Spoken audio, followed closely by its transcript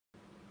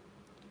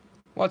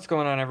What's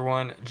going on,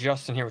 everyone?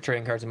 Justin here with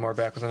Trading Cards and More,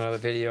 back with another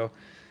video.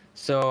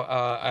 So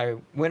I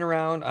went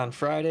around on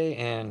Friday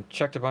and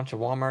checked a bunch of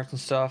Walmarts and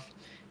stuff,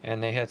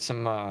 and they had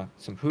some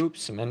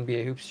hoops, some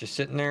NBA hoops just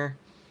sitting there.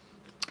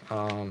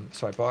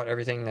 So I bought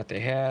everything that they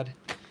had.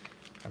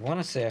 I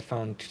want to say I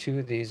found two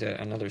of these at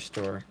another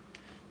store,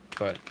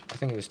 but I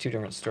think it was two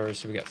different stores.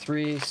 So we got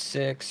 3,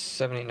 6,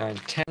 7, 8, 9,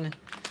 10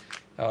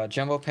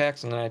 jumbo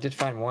packs, and then I did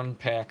find one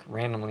pack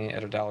randomly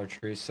at a Dollar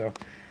Tree. So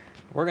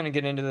we're gonna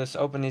get into this,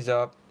 open these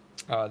up.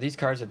 These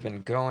cards have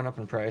been going up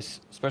in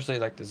price, especially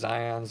like the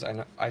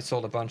Zions. I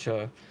sold a bunch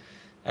of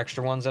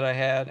extra ones that I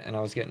had, and I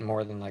was getting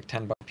more than like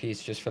 $10 a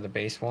piece just for the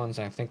base ones.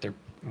 And I think they're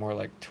more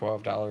like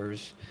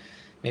 $12,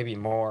 maybe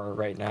more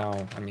right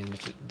now. I mean,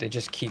 they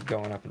just keep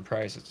going up in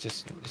price.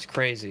 It's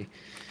crazy.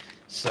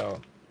 So,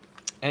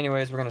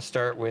 anyways, we're gonna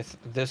start with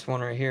this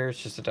one right here.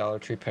 It's just a Dollar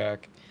Tree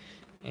pack,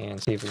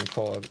 and see if we can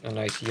pull a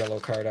nice yellow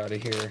card out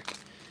of here.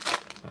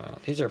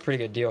 These are a pretty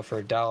good deal.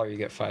 For $1 you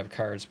get 5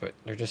 cards, but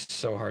they're just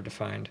so hard to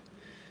find.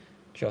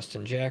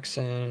 Justin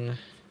Jackson.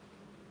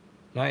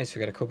 Nice, we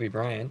got a Kobe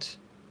Bryant.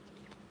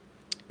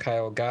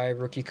 Kyle Guy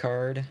rookie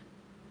card.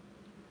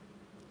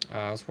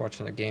 I was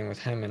watching a game with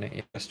him in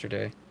it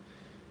yesterday.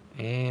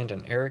 And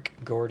an Eric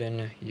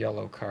Gordon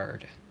yellow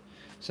card.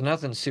 So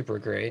nothing super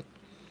great.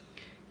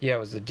 Yeah, it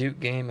was the Duke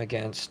game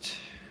against...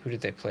 Who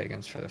did they play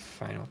against for the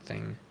final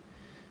thing?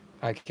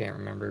 I can't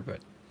remember, but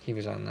he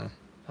was on the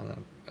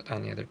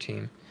other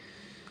team.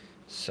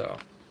 So,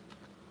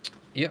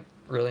 yep,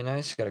 really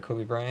nice. Got a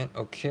Kobe Bryant.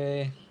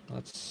 Okay,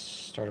 let's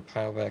start a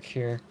pile back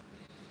here.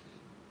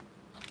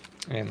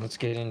 And let's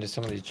get into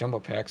some of these jumbo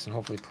packs and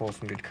hopefully pull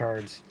some good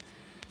cards.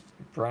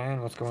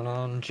 Brian, what's going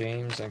on?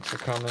 James, thanks for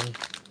coming.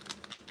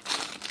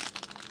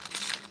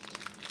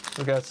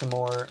 We got some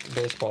more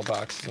baseball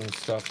boxes and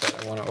stuff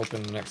that I want to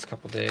open in the next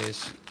couple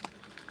days.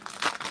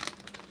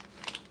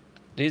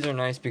 These are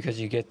nice because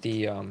you get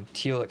the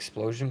Teal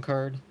Explosion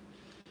card.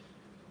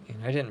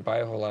 And I didn't buy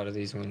a whole lot of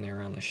these when they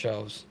were on the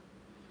shelves.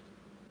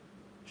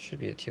 Should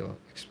be a Teal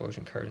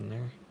Explosion card in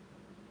there.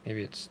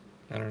 Maybe it's,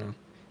 I don't know.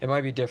 It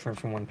might be different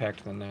from one pack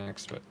to the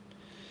next, but...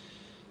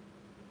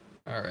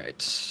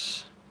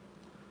 Alright.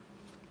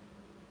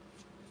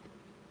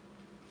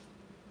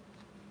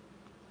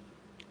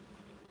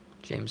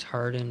 James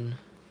Harden.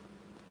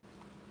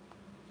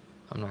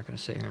 I'm not going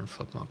to sit here and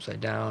flip them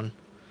upside down.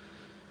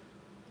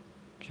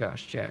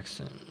 Josh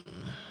Jackson.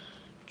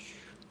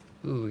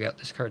 Ooh, we got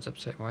this card's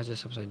upside... Why is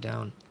this upside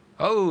down?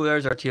 Oh,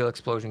 there's our Teal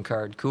Explosion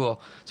card.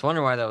 Cool. So I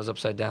wonder why that was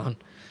upside down.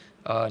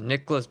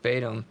 Nicholas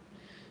Batum.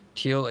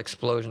 Teal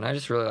Explosion. I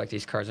just really like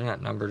these cards. They're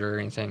not numbered or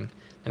anything.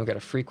 Then we got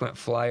a Frequent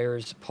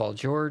Flyers, Paul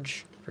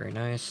George. Very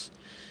nice.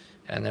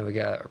 And then we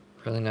got a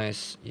really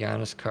nice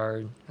Giannis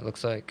card, it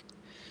looks like.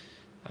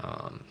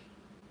 Not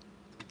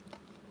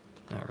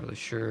really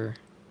sure. It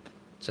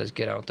says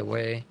get out the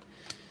way.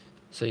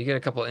 So you get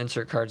a couple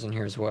insert cards in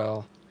here as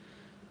well.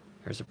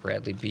 There's a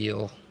Bradley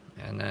Beal.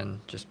 And then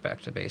just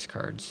back to base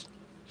cards.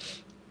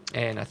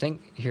 And I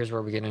think here's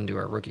where we get into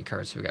our rookie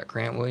cards. So we got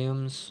Grant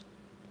Williams,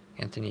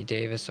 Anthony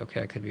Davis.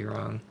 Okay, I could be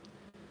wrong.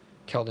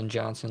 Keldon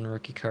Johnson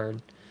rookie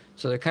card.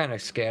 So they're kind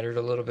of scattered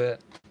a little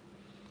bit.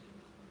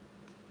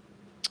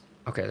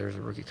 Okay, there's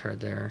a rookie card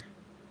there.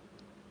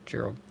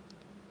 Gerald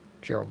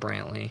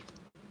Brantley.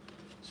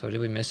 So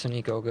did we miss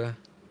any, Goga?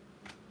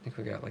 I think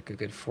we got like a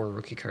good 4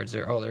 rookie cards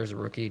there. Oh, there's a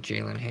rookie.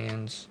 Jalen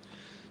Hands.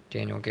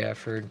 Daniel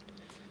Gafford.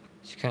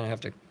 So you kind of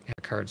have to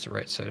have cards the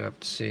right side up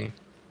to see.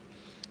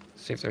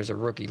 See if there's a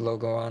rookie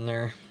logo on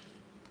there.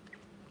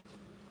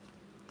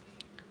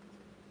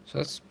 So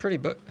that's pretty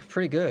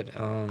good.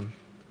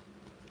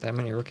 That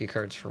many rookie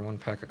cards for one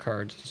pack of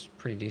cards is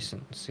pretty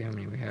decent. Let's see how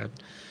many we had.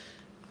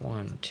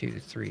 1, 2,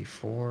 3,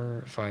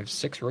 4, 5,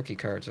 6 rookie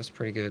cards. That's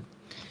pretty good.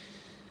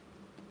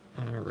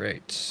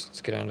 Alright,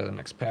 let's get on to the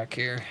next pack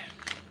here.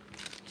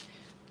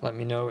 Let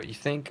me know what you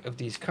think of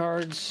these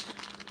cards.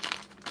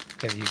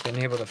 Have you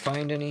been able to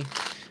find any?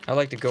 I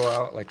like to go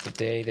out like the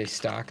day they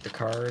stock the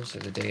cards or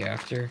the day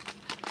after.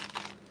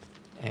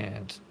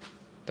 And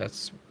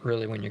that's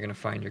really when you're going to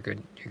find your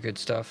good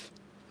stuff.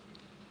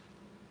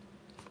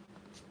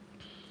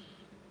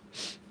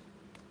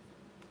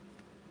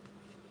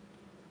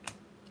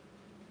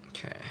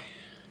 Okay.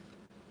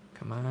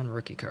 Come on,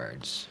 rookie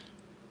cards.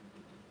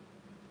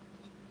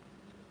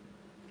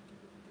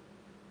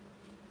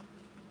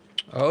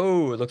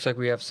 Oh, it looks like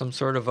we have some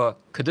sort of a...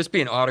 Could this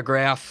be an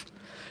autograph?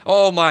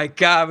 Oh my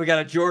god, we got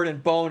a Jordan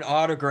Bone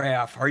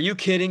autograph. Are you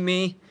kidding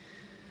me?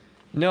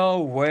 No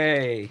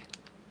way.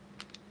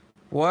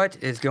 What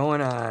is going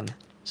on?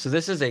 So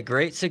this is a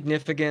great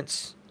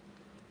significance.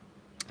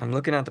 I'm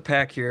looking at the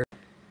pack here.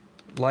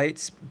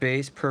 Lights,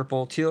 base,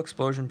 purple, Teal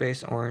Explosion,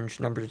 base,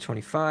 orange, number to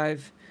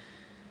 25.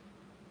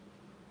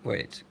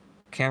 Wait.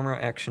 Camera,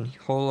 action,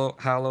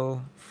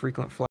 hollow,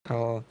 frequent fly,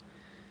 hollow.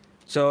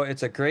 So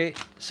it's a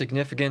great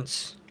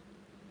significance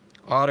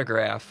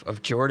autograph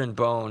of Jordan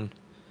Bone.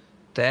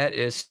 That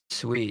is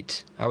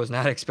sweet. I was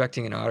not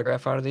expecting an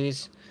autograph out of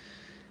these,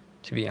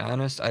 to be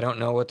honest. I don't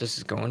know what this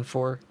is going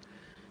for,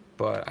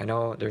 but I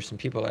know there's some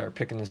people that are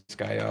picking this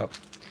guy up.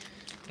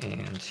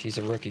 And he's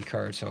a rookie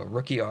card, so a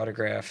rookie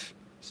autograph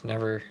is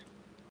never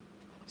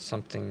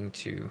something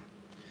to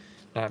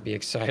not be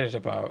excited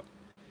about.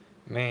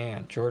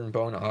 Man, Jordan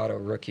Bone auto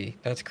rookie.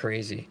 That's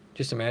crazy.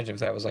 Just imagine if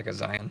that was like a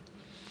Zion.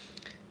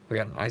 We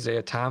got an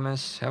Isaiah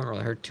Thomas. Haven't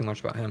really heard too much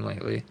about him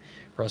lately.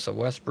 Russell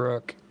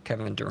Westbrook,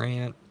 Kevin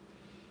Durant,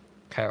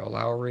 Kyle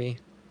Lowry,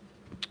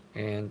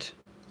 and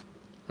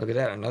look at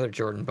that, another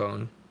Jordan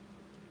Bone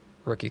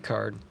rookie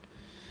card.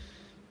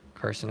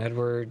 Carson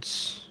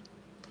Edwards.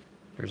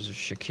 There's a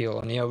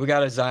Shaquille O'Neal. We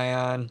got a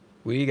Zion.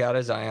 We got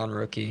a Zion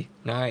rookie.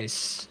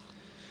 Nice.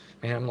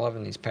 Man, I'm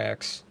loving these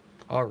packs.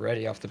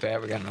 Already off the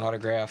bat, we got an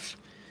autograph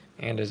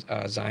and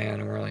a Zion,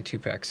 and we're only 2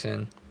 packs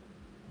in.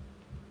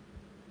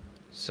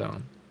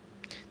 So,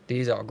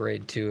 these all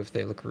grade too if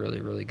they look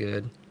really, really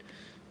good.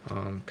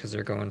 Because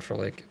they're going for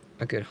like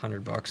a good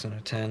 $100 in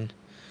a 10,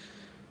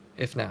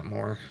 if not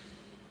more,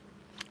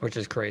 which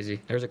is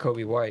crazy. There's a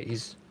Kobe White.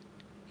 He's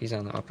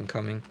on the up and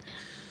coming.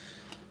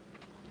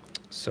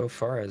 So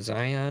far, a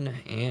Zion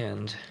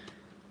and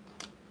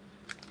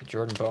a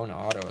Jordan Bone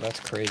auto. That's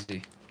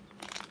crazy.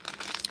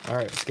 All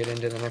right, let's get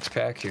into the next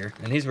pack here.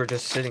 And these were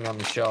just sitting on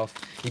the shelf.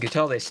 You could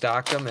tell they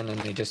stocked them and then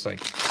they just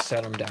like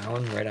set them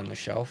down right on the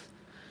shelf.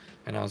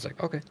 And I was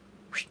like, okay,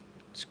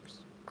 just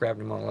grabbed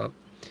them all up.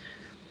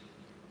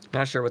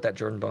 Not sure what that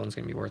Jordan Bone's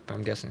gonna be worth, but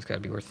I'm guessing it's gotta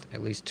be worth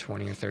at least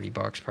 20 or 30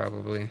 bucks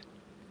probably.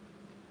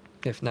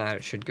 If not,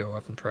 it should go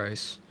up in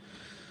price.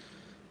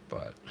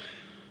 But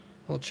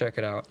we'll check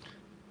it out.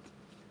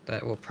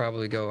 That will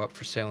probably go up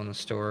for sale in the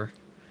store.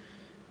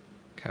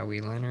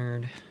 Kawhi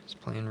Leonard is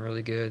playing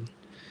really good.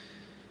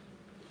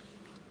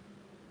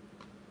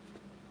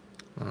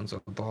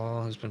 Lonzo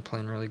Ball has been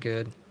playing really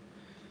good.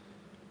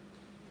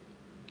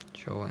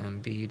 Joel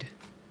Embiid.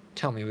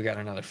 Tell me we got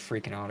another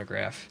freaking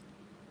autograph.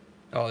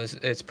 Oh,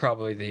 it's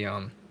probably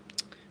the,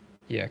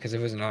 yeah, because if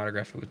it was an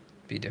autograph, it would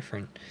be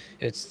different.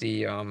 It's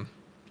the,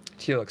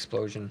 Teal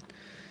Explosion.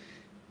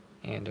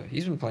 And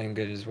he's been playing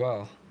good as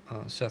well.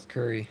 Seth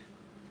Curry.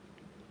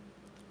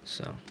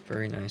 So,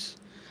 very nice.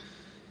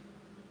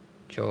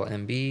 Joel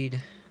Embiid.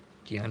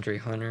 DeAndre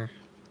Hunter.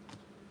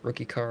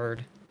 Rookie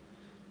card.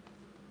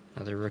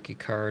 Another rookie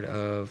card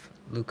of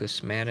Lucas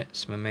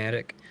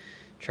Smatic.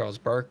 Charles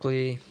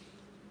Barkley.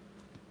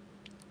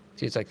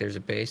 See, it's like there's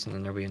a base, and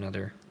then there'll be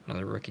another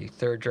rookie.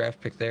 3rd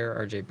draft pick there,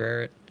 R.J.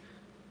 Barrett.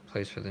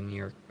 Plays for the New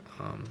York...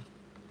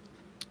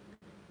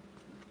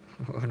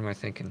 what am I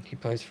thinking? He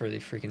plays for the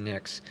freaking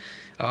Knicks.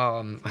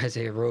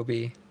 Isaiah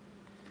Roby.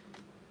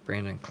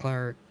 Brandon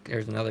Clark.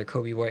 There's another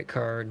Kobe White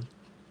card.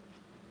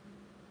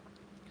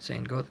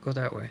 Saying, go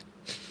that way.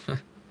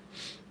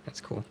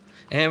 That's cool.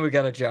 And we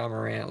got a Ja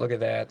Morant. Look at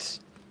that.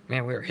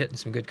 Man, we were hitting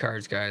some good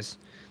cards, guys.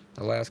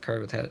 The last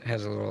card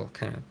has a little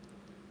kind of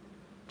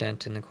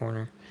dent in the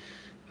corner.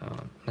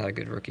 Not a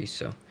good rookie,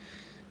 so.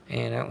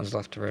 And that one's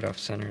left to right off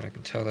center. I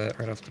can tell that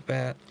right off the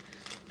bat.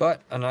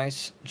 But a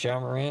nice Ja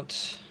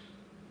Morant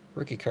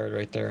rookie card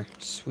right there.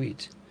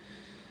 Sweet.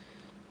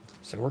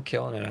 So we're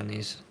killing it on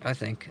these, I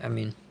think. I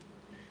mean,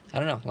 I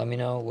don't know. Let me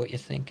know what you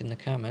think in the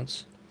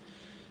comments.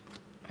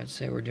 I'd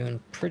say we're doing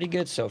pretty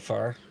good so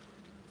far.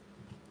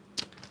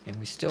 And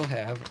we still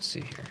have, let's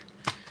see here.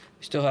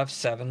 We still have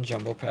 7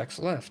 jumbo packs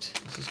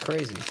left. This is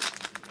crazy.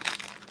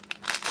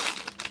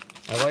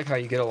 I like how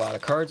you get a lot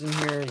of cards in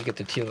here. You get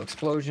the Teal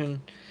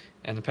Explosion.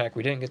 And the pack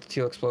we didn't get the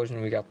Teal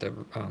Explosion, we got the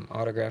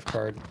autograph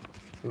card.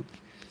 Oop,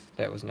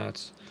 that was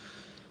nuts.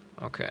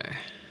 Okay.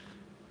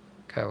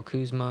 Kyle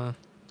Kuzma,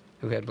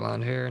 who had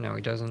blonde hair. Now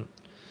he doesn't.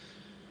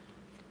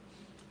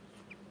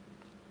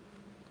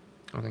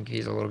 I think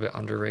he's a little bit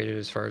underrated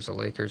as far as the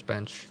Lakers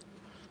bench.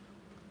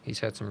 He's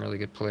had some really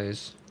good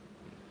plays.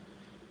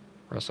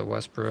 Russell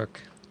Westbrook,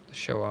 the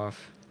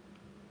show-off.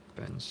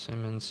 Ben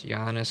Simmons,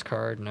 Giannis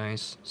card,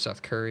 nice.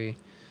 Seth Curry.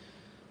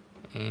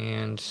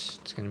 And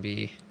it's going to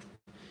be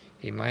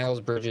a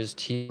Miles Bridges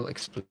Teal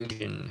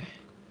Explosion.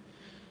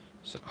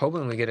 So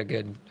hoping we get a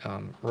good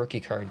rookie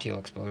card Teal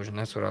Explosion.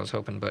 That's what I was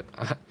hoping, but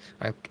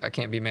I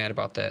can't be mad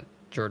about that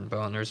Jordan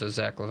Bone. There's a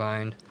Zach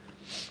LaVine.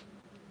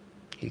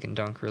 He can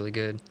dunk really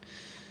good.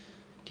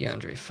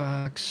 DeAndre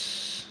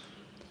Fox.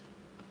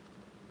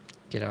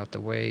 Get out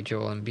the way.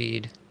 Joel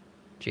Embiid.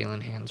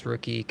 Jalen Hands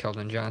rookie.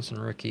 Keldon Johnson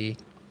rookie.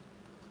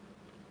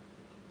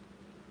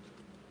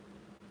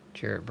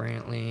 Jarrett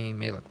Brantley.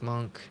 Malik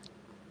Monk.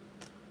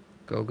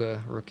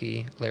 Goga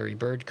rookie. Larry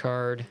Bird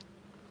card.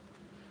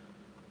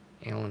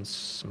 Alan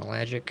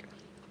Smalagic.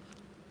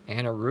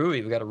 And a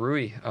Rui. We got a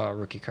Rui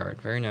rookie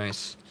card. Very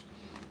nice.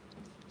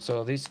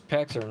 So these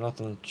packs are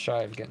nothing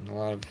shy of getting a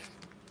lot of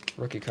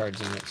rookie cards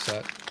in it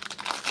set.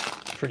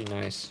 Pretty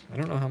nice. I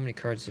don't know how many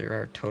cards there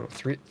are total.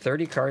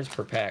 30 cards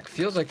per pack.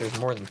 Feels like there's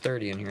more than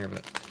 30 in here,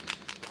 but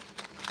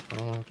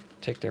I'll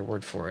take their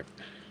word for it.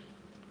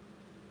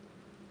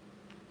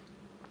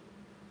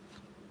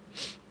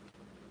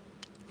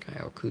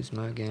 Kyle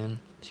Kuzma again.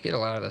 You get a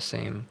lot of the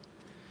same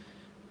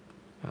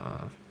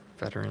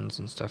veterans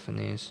and stuff in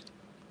these,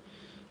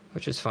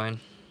 which is fine.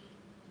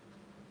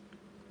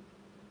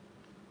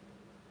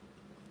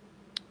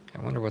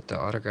 I wonder what the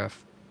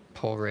autograph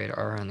pull rate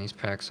are on these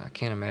packs. I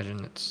can't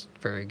imagine it's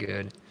very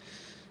good.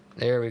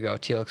 There we go.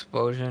 Teal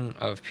Explosion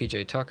of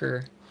PJ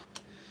Tucker.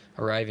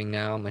 Arriving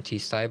now,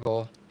 Matisse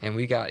Thybulle. And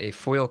we got a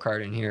foil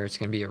card in here. It's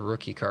going to be a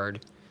rookie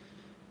card.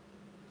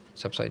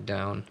 It's upside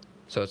down.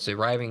 So it's the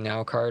Arriving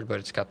Now card, but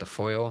it's got the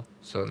foil,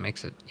 so it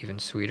makes it even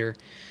sweeter.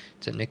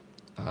 It's a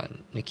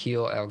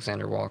Nikhil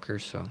Alexander Walker,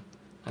 so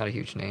not a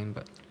huge name,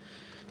 but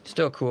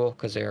still cool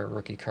because they are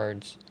rookie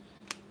cards.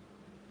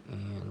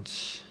 And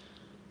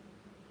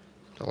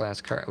the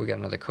last card, we got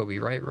another Kobe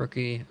Wright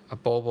rookie, a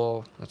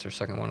Bobo. That's our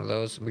second one of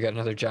those. We got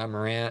another John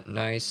Morant,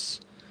 nice.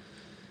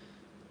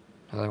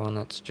 Another one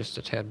that's just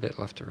a tad bit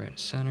left to right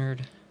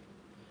centered.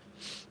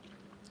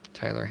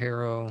 Tyler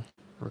Herro,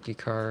 rookie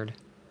card.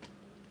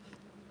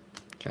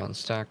 John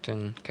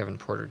Stockton, Kevin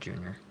Porter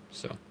Jr.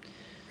 So,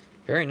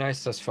 very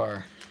nice thus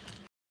far.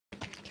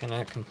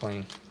 Cannot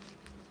complain.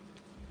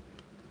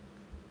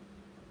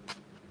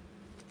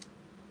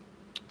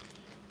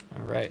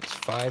 Alright,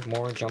 5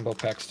 more jumbo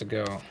packs to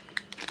go.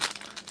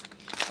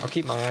 I'll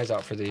keep my eyes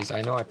out for these.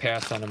 I know I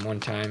passed on them one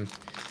time,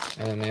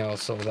 and then they all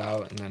sold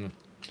out, and then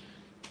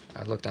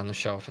I looked on the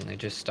shelf and they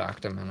just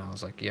stocked them, and I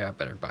was like, yeah, I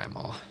better buy them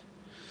all.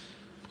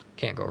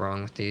 Can't go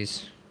wrong with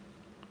these.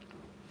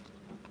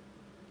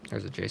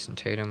 There's a Jason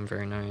Tatum,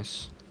 very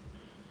nice.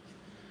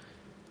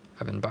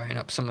 I've been buying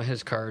up some of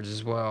his cards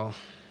as well.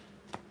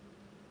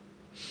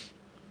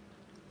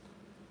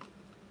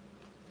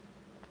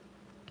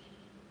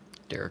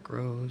 Derrick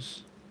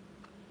Rose.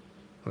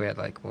 We had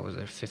like, what was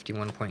it, a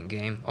 51-point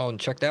game. Oh, and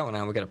check that one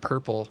out. We got a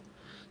purple.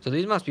 So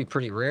these must be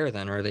pretty rare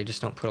then, or they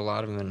just don't put a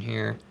lot of them in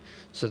here.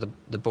 So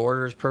the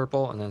border is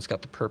purple, and then it's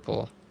got the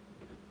purple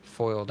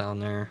foil down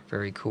there.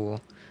 Very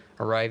cool.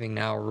 Arriving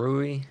Now,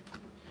 Rui.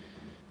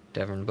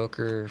 Devin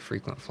Booker,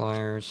 frequent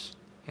flyers.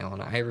 Allen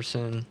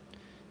Iverson.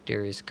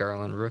 Darius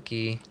Garland,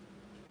 rookie.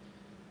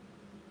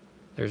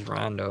 There's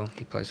Rondo.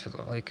 He plays for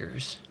the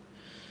Lakers.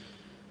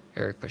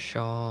 Eric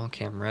Paschall,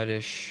 Cam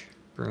Reddish,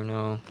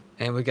 Bruno.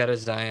 And we got a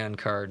Zion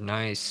card.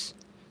 Nice.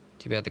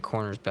 Too bad the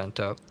corner's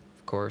bent up,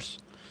 of course.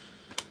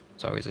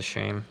 It's always a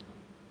shame.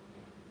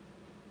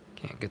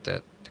 Can't get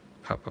that to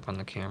pop up on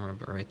the camera,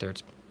 but right there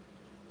it's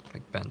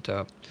like bent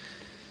up.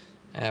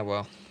 Ah,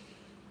 well.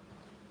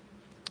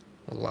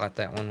 We'll lot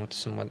that one with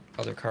some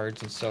other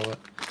cards and sell it.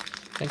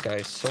 I think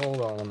I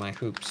sold all of my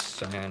Hoops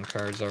Zion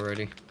cards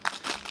already.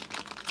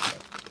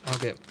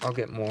 But I'll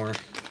get more,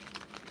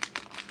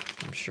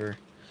 I'm sure.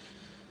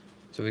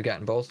 So we've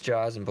gotten both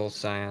Jaws and both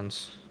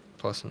Zions,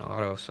 plus an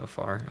auto so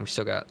far. And we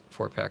still got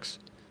 4 packs,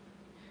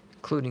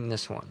 including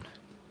this one.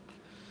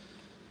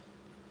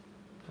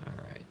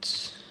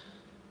 Alright.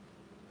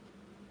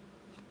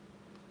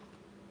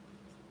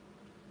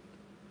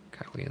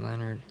 Kawhi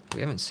Leonard.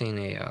 We haven't seen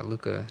a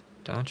Luka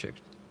Doncic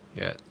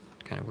yet.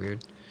 Kind of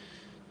weird.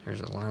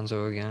 There's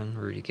Alonzo again.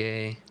 Rudy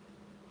Gay.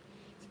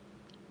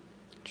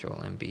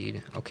 Joel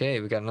Embiid. Okay,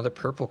 we got another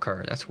purple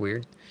card. That's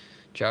weird.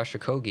 Josh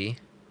Okogie.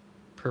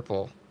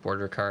 Purple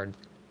border card.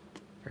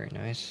 Very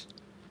nice.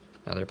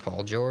 Another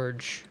Paul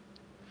George.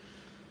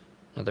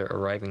 Another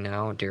Arriving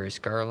Now. Darius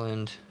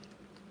Garland.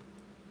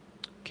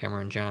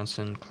 Cameron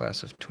Johnson.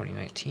 Class of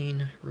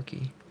 2019.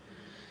 Rookie.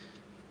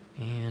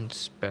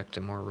 And back to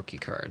more rookie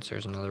cards.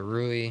 There's another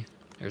Rui.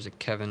 There's a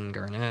Kevin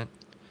Garnett.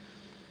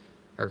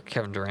 Or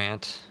Kevin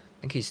Durant.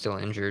 I think he's still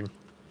injured.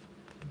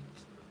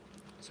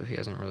 So he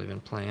hasn't really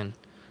been playing.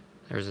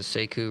 There's a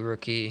Sekou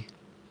rookie.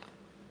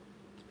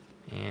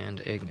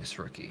 And Ignis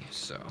rookie.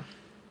 So,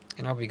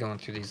 and I'll be going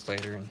through these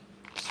later and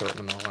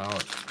sorting them all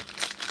out.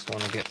 Just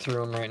want to get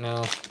through them right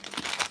now.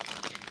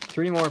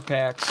 3 more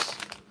packs.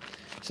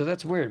 So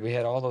that's weird. We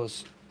had all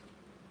those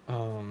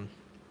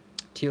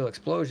teal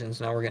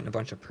explosions. Now we're getting a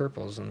bunch of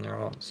purples, and they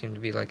all seem to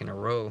be like in a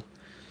row.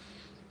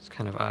 It's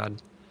kind of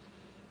odd.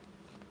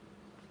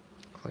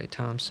 Klay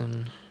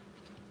Thompson.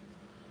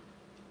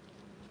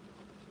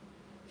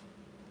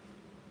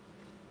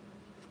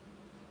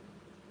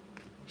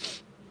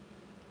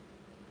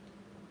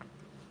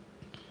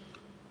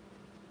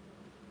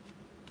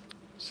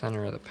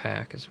 Center of the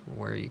pack is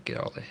where you get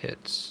all the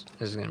hits.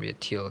 This is going to be a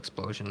teal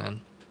explosion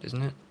then,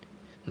 isn't it?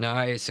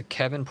 Nice, a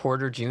Kevin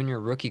Porter Jr.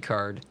 rookie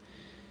card.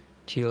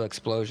 Teal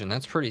explosion.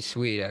 That's pretty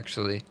sweet,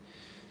 actually.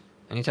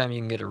 Anytime you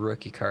can get a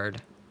rookie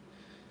card.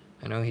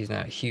 I know he's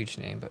not a huge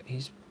name, but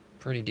he's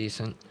pretty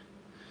decent.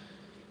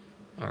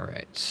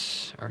 Alright,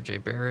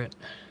 RJ Barrett,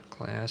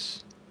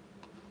 class.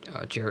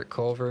 Jarrett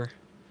Culver.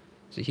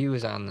 So he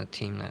was on the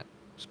team that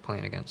was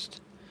playing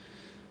against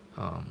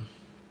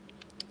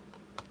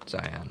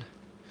Zion.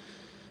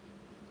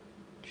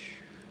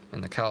 In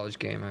the college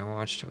game I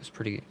watched, it was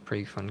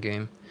pretty fun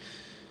game.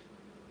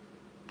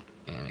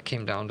 And it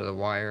came down to the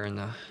wire, and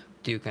the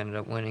Duke ended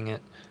up winning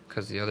it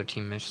because the other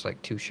team missed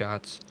like 2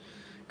 shots.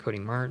 Cody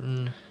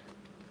Martin.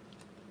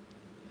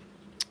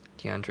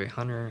 DeAndre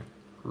Hunter,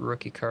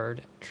 rookie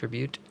card,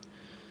 tribute.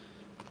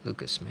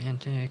 Lucas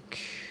Mantic.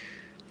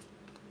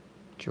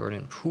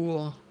 Jordan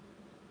Poole.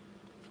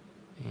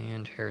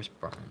 And Harris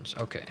Barnes.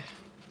 Okay.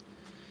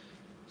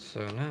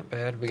 So not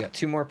bad. We got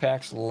 2 more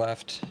packs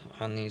left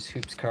on these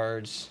Hoops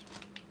cards.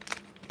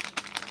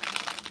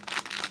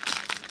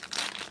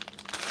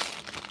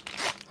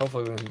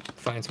 hopefully we can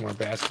find some more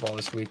basketball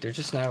this week. There's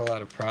just not a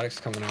lot of products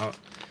coming out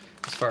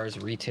as far as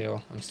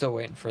retail. I'm still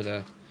waiting for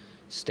the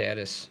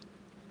status,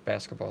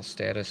 basketball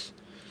status.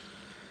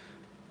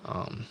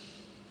 I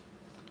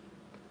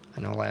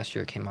know last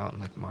year it came out in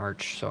like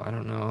March, so I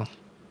don't know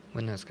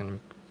when that's gonna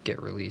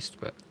get released,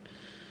 but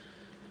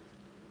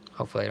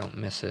hopefully I don't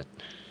miss it.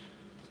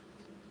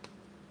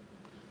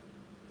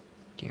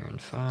 De'Aaron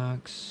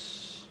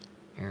Fox,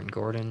 Aaron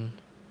Gordon,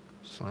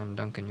 slam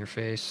dunk in your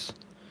face,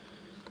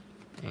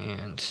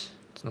 and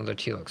it's another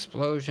teal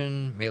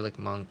explosion, Malik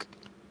Monk.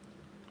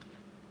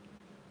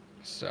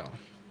 So,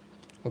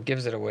 what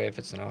gives it away if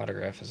it's an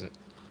autograph is it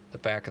the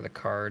back of the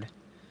card.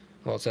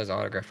 Well, it says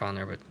autograph on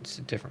there, but it's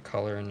a different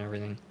color and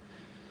everything.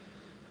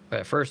 But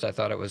at first I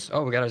thought it was,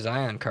 oh, we got a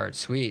Zion card,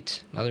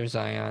 sweet. Another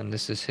Zion.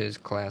 This is his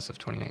class of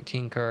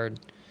 2019 card.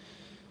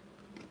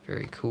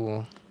 Very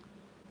cool.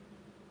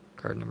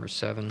 Card number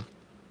 7.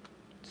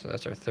 So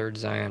that's our 3rd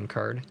Zion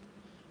card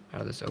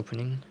out of this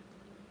opening.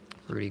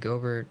 Rudy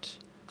Gobert,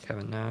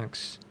 Kevin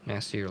Knox,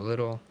 Nasir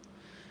Little.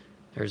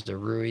 There's the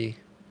Rui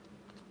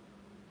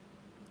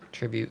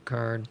tribute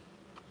card.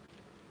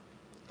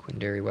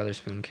 Quindary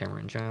Weatherspoon,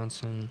 Cameron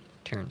Johnson,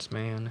 Terrence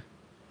Mann.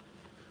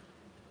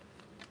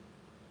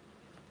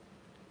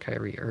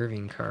 Kyrie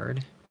Irving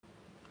card.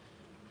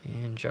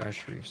 And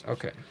Josh Reeves.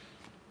 Okay.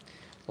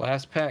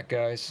 Last pack,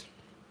 guys.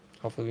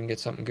 Hopefully we can get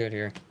something good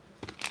here.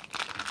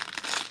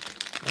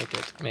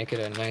 Make it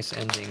a nice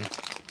ending.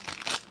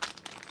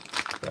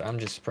 But I'm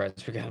just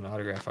surprised we got an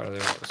autograph out of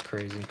there. That was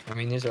crazy. I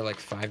mean, these are like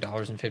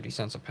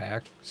 $5.50 a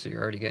pack, so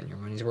you're already getting your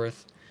money's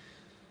worth.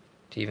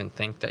 To even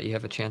think that you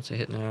have a chance of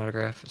hitting an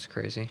autograph is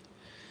crazy.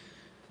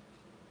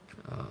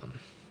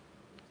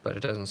 But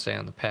it doesn't say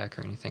on the pack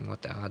or anything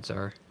what the odds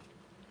are.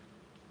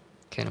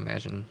 Can't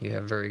imagine you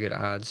have very good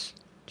odds.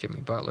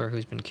 Jimmy Butler,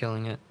 who's been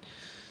killing it.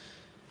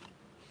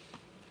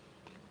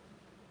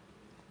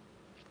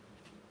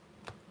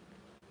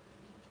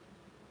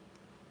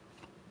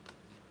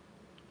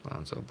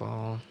 Lonzo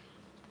Ball.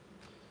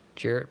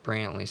 Jarrett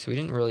Brantley. So we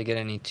didn't really get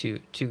any too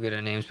good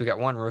of names. We got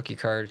one rookie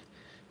card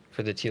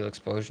for the teal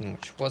explosion,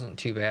 which wasn't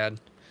too bad.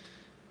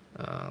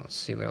 Let's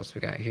see what else we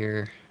got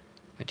here.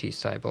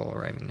 Matisse Thybulle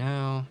arriving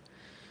now.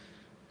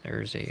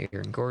 There's a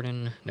Aaron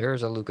Gordon.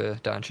 There's a Luka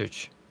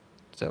Doncic.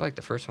 Is that like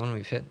the first one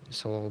we've hit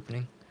this whole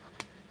opening?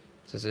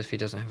 It's as if he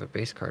doesn't have a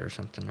base card or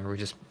something, or we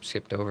just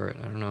skipped over it.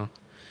 I don't know.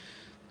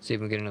 Let's see if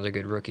we can get another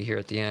good rookie here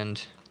at the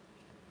end.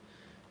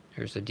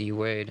 Here's the D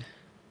Wade.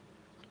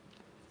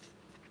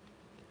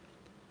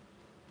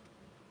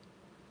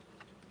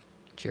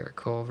 Jarrett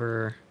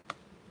Culver,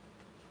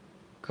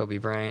 Kobe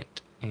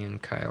Bryant,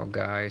 and Kyle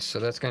Guy. So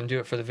that's going to do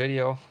it for the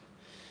video.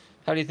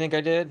 How do you think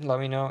I did? Let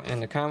me know in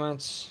the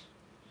comments.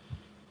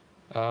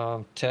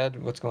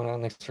 Ted, what's going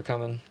on? Thanks for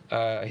coming.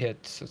 I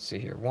hit, let's see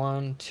here,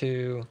 1,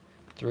 2,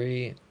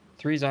 3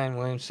 Zion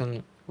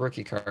Williamson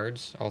rookie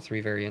cards, all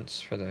 3 variants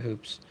for the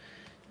hoops,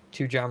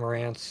 2 Ja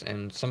Morants,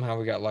 and somehow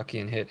we got lucky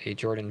and hit a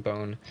Jordan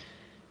Bone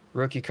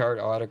rookie card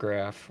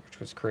autograph,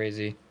 which was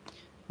crazy.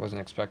 Wasn't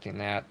expecting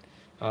that.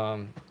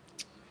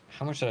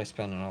 How much did I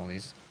spend on all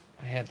these?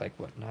 I had like,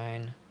 what,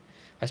 9?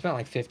 I spent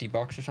like $50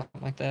 or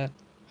something like that,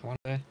 I want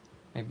to say.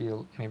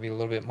 Maybe a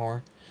little bit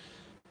more.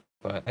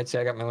 But I'd say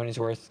I got my money's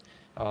worth.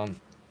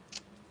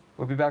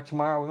 We'll be back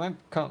tomorrow. We might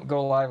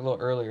go live a little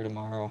earlier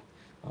tomorrow.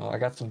 I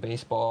got some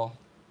baseball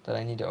that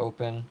I need to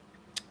open.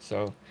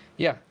 So,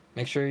 yeah.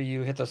 Make sure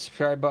you hit the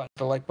subscribe button,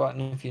 the like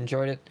button if you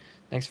enjoyed it.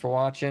 Thanks for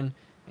watching,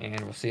 and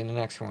we'll see you in the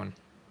next one.